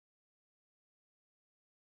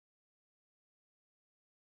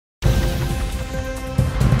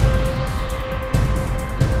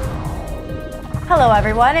Hello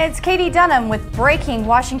everyone, it's Katie Dunham with breaking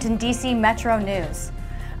Washington, D.C. Metro News.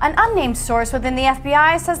 An unnamed source within the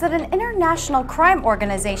FBI says that an international crime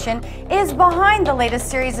organization is behind the latest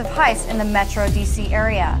series of heists in the Metro D.C.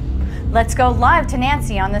 area. Let's go live to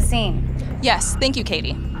Nancy on the scene. Yes, thank you,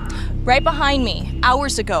 Katie. Right behind me,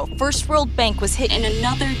 hours ago, First World Bank was hit in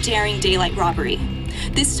another daring daylight robbery.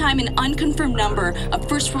 This time, an unconfirmed number of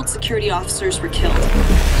First World security officers were killed.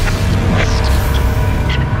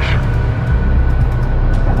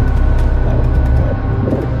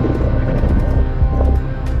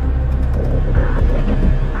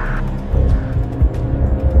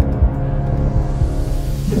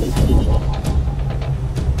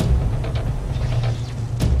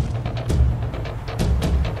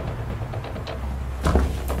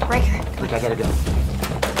 I gotta go.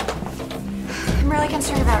 I'm really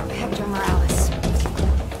concerned about Hector Morales.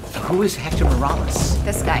 Who is Hector Morales?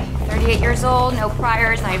 This guy, 38 years old, no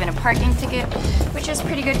priors, not even a parking ticket, which is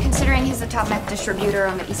pretty good considering he's the top meth distributor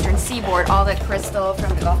on the Eastern Seaboard. All the crystal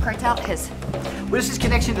from the golf cartel, his. What is his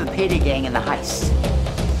connection to the Payday gang and the heist?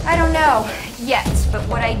 I don't know yet, but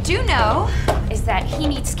what I do know is that he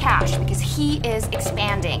needs cash because he is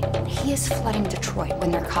expanding. He is flooding Detroit with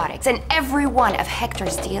narcotics, and every one of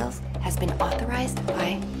Hector's deals has been authorized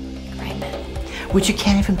by crime men. Which you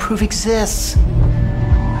can't even prove exists.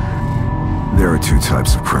 There are two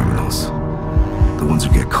types of criminals. The ones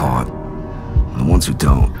who get caught, and the ones who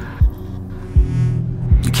don't.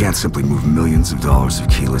 You can't simply move millions of dollars of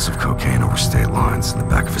kilos of cocaine over state lines in the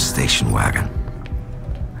back of a station wagon.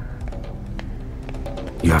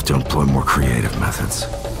 You have to employ more creative methods.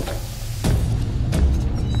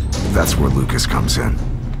 That's where Lucas comes in.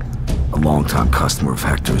 A longtime customer of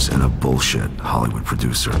Hector's and a bullshit Hollywood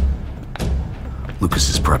producer. Lucas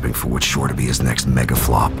is prepping for what's sure to be his next mega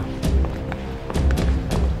flop.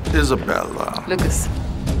 Isabella. Lucas.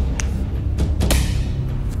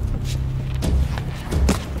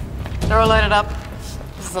 They're all loaded up.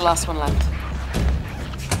 This is the last one left.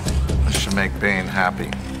 This should make Bane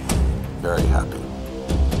happy. Very happy.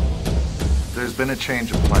 There's been a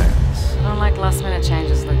change of plans. I don't like last-minute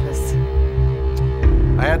changes, Lucas.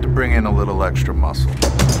 I had to bring in a little extra muscle.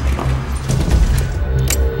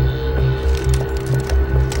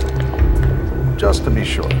 Just to be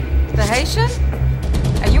sure. The Haitian?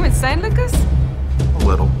 Are you insane, Lucas? A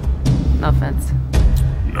little. No offense.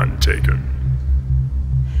 None taken.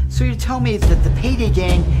 So you tell me that the Payday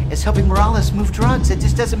gang is helping Morales move drugs? It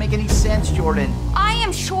just doesn't make any sense, Jordan. I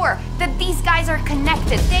am sure that these guys are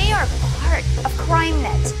connected. They are part of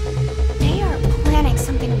CrimeNet. They are planning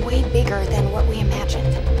something way bigger than what we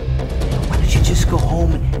imagined. Why don't you just go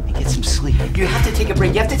home and get some sleep? You have to take a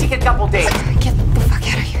break. You have to take a couple days. Get the fuck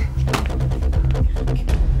out of here.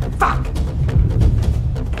 Fuck!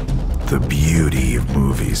 The beauty of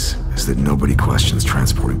movies is that nobody questions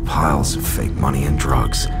transporting piles of fake money and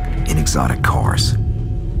drugs in exotic cars.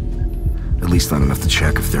 At least not enough to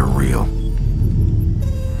check if they're real.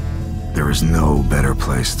 There is no better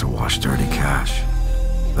place to wash dirty cash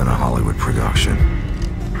than a Hollywood production.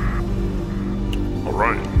 All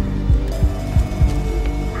right.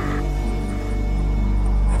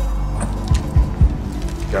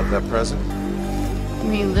 Got that present? You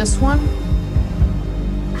mean this one?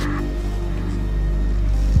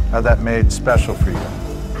 Had that made special for you.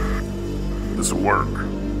 This'll work.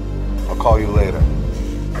 I'll call you later.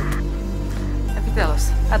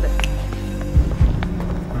 Epitelos. Ade.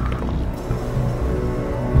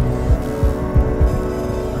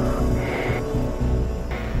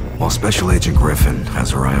 While Special Agent Griffin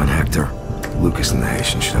has her eye on Hector, Lucas and the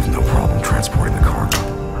Haitian should have no problem transporting the cargo.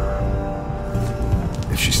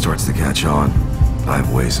 If she starts to catch on, I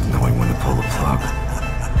have ways of knowing when to pull the plug.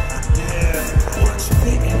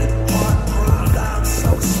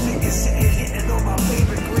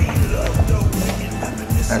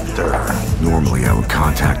 Hector. Normally I would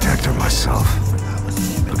contact Hector myself,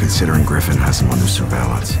 but considering Griffin has him under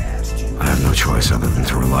surveillance, I have no choice other than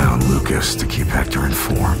to rely on Lucas to keep Hector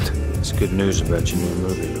informed. It's good news about your new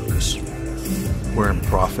movie, Lucas. We're in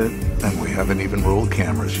profit, and we haven't even rolled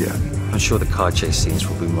cameras yet. I'm sure the car chase scenes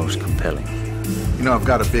will be most compelling. You know, I've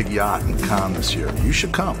got a big yacht in Cannes this year. You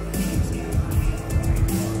should come.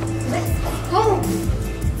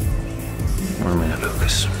 Wait a minute,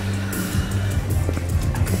 Lucas.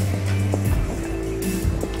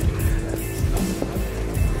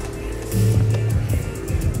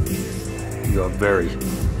 You are very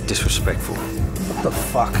disrespectful. What the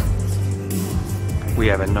fuck? We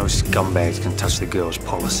have it no scumbags can touch the girls'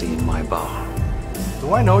 policy in my bar.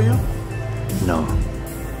 Do I know you? No.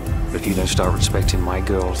 But if you don't start respecting my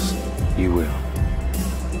girls, you will.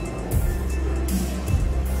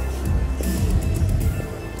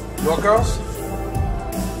 Your girls?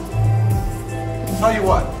 Tell you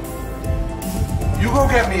what. You go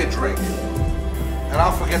get me a drink. And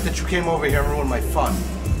I'll forget that you came over here and ruined my fun.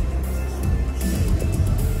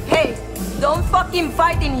 Hey, don't fucking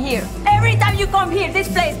fight in here. Every time you come here, this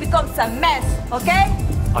place becomes a mess, okay?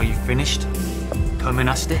 Are you finished?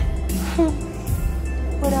 Terminaste?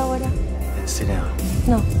 What? Then sit down.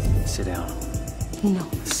 No. Sit down. No.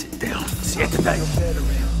 Sit down. Siéntate.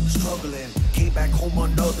 Struggling, came back home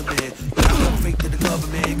another man. But I don't fake to the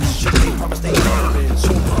government, cause shit they promised they government.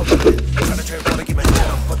 So public, trying to trade water, keep my head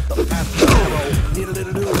up, but the path is narrow. Need a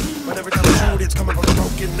little news, but every time I shoot, it's coming from a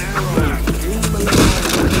broken arrow.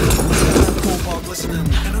 Listening,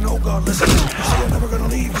 and I know God listening. Say you're never gonna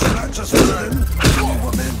leave, cause you're not just listening. You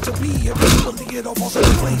were meant to be, and people to get off all in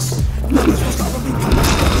place. Nothing's gonna stop me from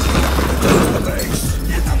the base.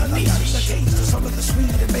 Now that I'm out of the gates to some of the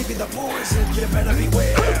sweet and maybe the poison, you better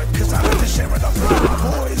beware, cause I like to share it up with my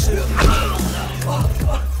poison.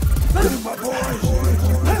 With my poison.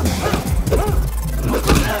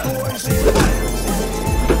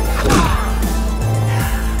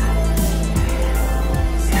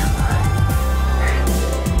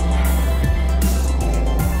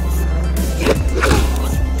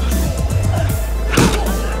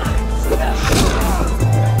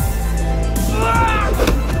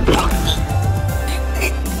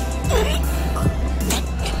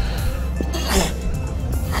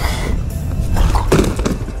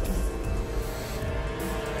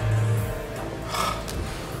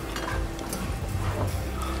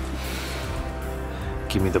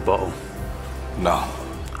 Give me the bottle. No.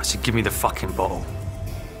 I said give me the fucking bottle.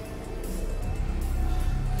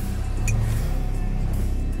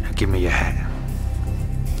 Now give me your hat.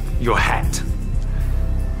 Your hat.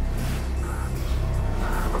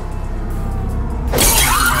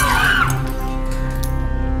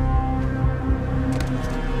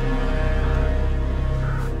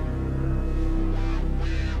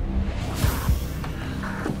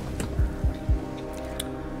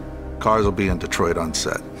 Cars will be in Detroit on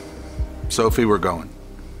set. Sophie, we're going.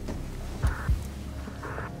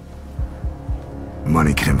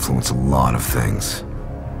 Money can influence a lot of things.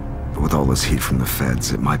 But with all this heat from the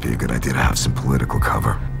feds, it might be a good idea to have some political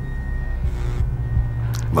cover.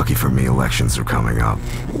 Lucky for me, elections are coming up.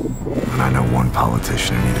 And I know one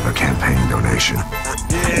politician in need of a campaign donation.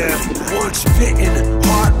 Yeah, once bitten,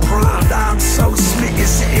 heart primed, I'm so smitten,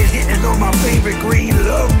 sitting hitting on my favorite green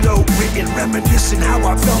love note written, reminiscing how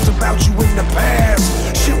I felt about you in the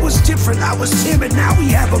past. Shit was different, I was timid, now we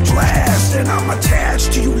have a blast. And I'm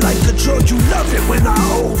attached to you like a drug, you love it when I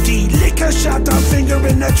OD. Liquor shot the finger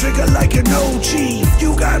in the trigger like an OG.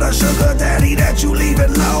 You got a sugar daddy that you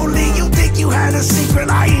leaving lonely. You think you had a secret,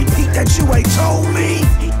 I ain't peeped that you ain't told me.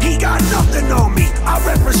 He got nothing on me, I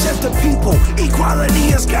represent the people. Equality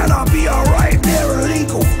has gotta be alright, they're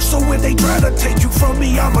illegal. So when they try to take you from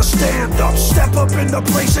me, I'ma stand up. Step up in the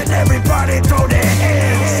place and everybody throw their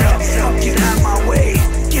hands up. Get out my way,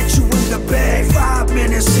 get you in the bag. 5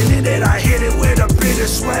 minutes in it and I hit it with a bit of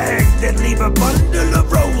swag. Then leave a bundle of